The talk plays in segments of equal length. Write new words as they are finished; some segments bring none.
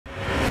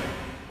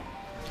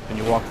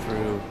When you walk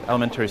through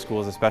elementary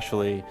schools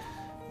especially,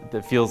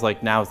 it feels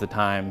like now's the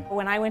time.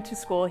 When I went to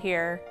school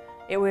here,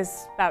 it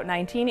was about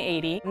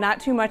 1980. Not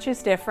too much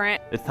is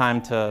different. It's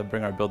time to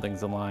bring our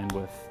buildings in line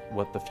with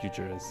what the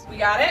future is. We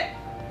got it?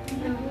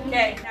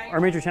 Okay. Our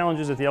major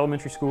challenges at the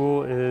elementary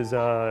school is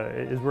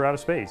we're out of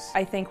space.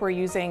 I think we're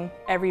using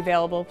every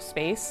available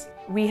space.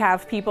 We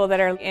have people that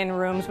are in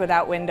rooms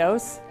without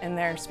windows, and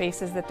their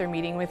spaces that they're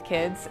meeting with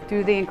kids.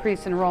 Due to the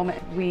increased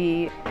enrollment,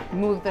 we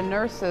moved the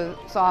nurse's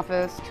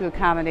office to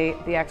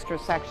accommodate the extra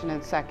section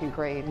in second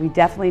grade. We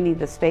definitely need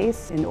the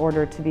space in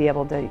order to be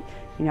able to,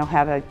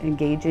 have an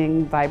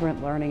engaging,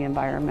 vibrant learning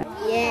environment.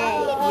 Yay!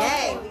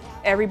 Yay!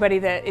 Everybody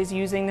that is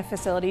using the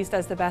facilities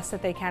does the best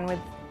that they can with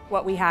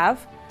what we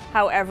have.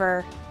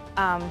 However,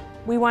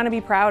 we want to be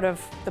proud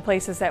of the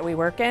places that we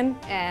work in,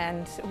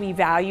 and we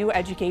value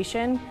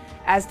education,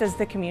 as does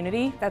the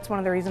community. That's one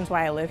of the reasons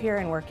why I live here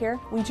and work here.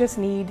 We just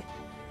need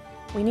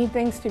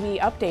things to be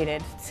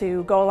updated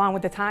to go along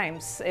with the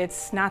times.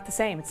 It's not the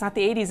same. It's not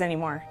the 80s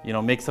anymore.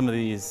 Make some of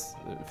these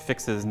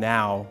fixes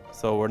now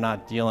so we're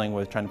not dealing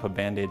with trying to put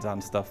Band-Aids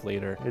on stuff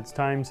later. It's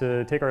time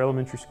to take our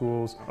elementary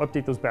schools,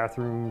 update those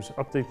bathrooms,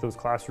 update those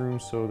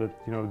classrooms so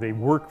that they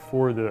work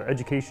for the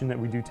education that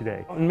we do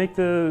today, and make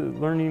the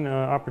learning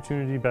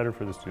opportunity better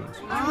for the students.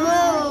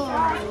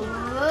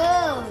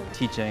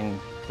 Teaching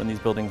when these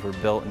buildings were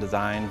built and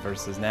designed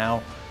versus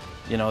now,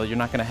 you're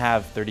not going to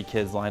have 30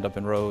 kids lined up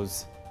in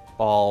rows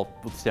all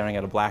staring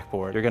at a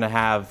blackboard. You're going to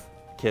have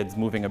kids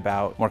moving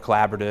about, more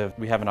collaborative.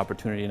 We have an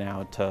opportunity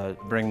now to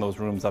bring those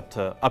rooms up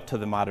to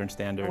the modern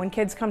standard. When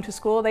kids come to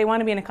school, they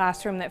want to be in a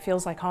classroom that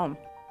feels like home.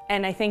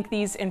 And I think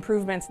these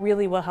improvements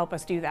really will help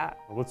us do that.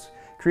 Let's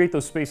create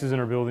those spaces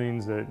in our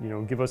buildings that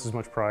give us as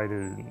much pride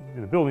in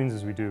the buildings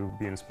as we do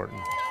being a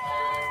Spartan.